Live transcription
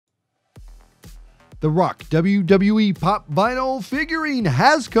The Rock WWE Pop Vinyl figurine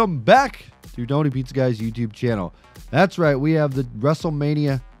has come back to Tony Pizza Guy's YouTube channel. That's right, we have the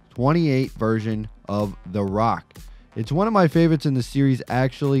WrestleMania 28 version of The Rock. It's one of my favorites in the series,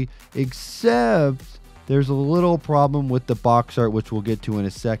 actually, except there's a little problem with the box art, which we'll get to in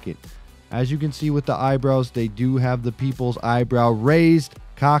a second. As you can see with the eyebrows, they do have the people's eyebrow raised,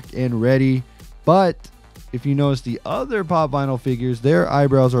 cocked, and ready. But if you notice the other Pop Vinyl figures, their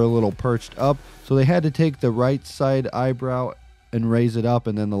eyebrows are a little perched up. So they had to take the right side eyebrow and raise it up,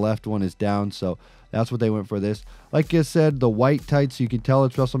 and then the left one is down. So that's what they went for this. Like I said, the white tights, so you can tell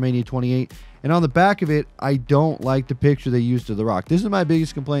it's WrestleMania 28. And on the back of it, I don't like the picture they used of The Rock. This is my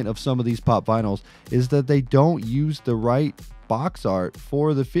biggest complaint of some of these Pop Vinyls, is that they don't use the right box art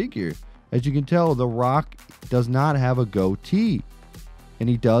for the figure. As you can tell, The Rock does not have a goatee, and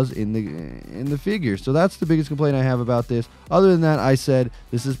he does in the figure. So that's the biggest complaint I have about this. Other than that, I said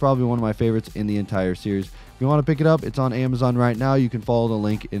this is probably one of my favorites in the entire series. If you want to pick it up, it's on Amazon right now. You can follow the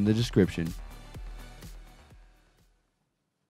link in the description.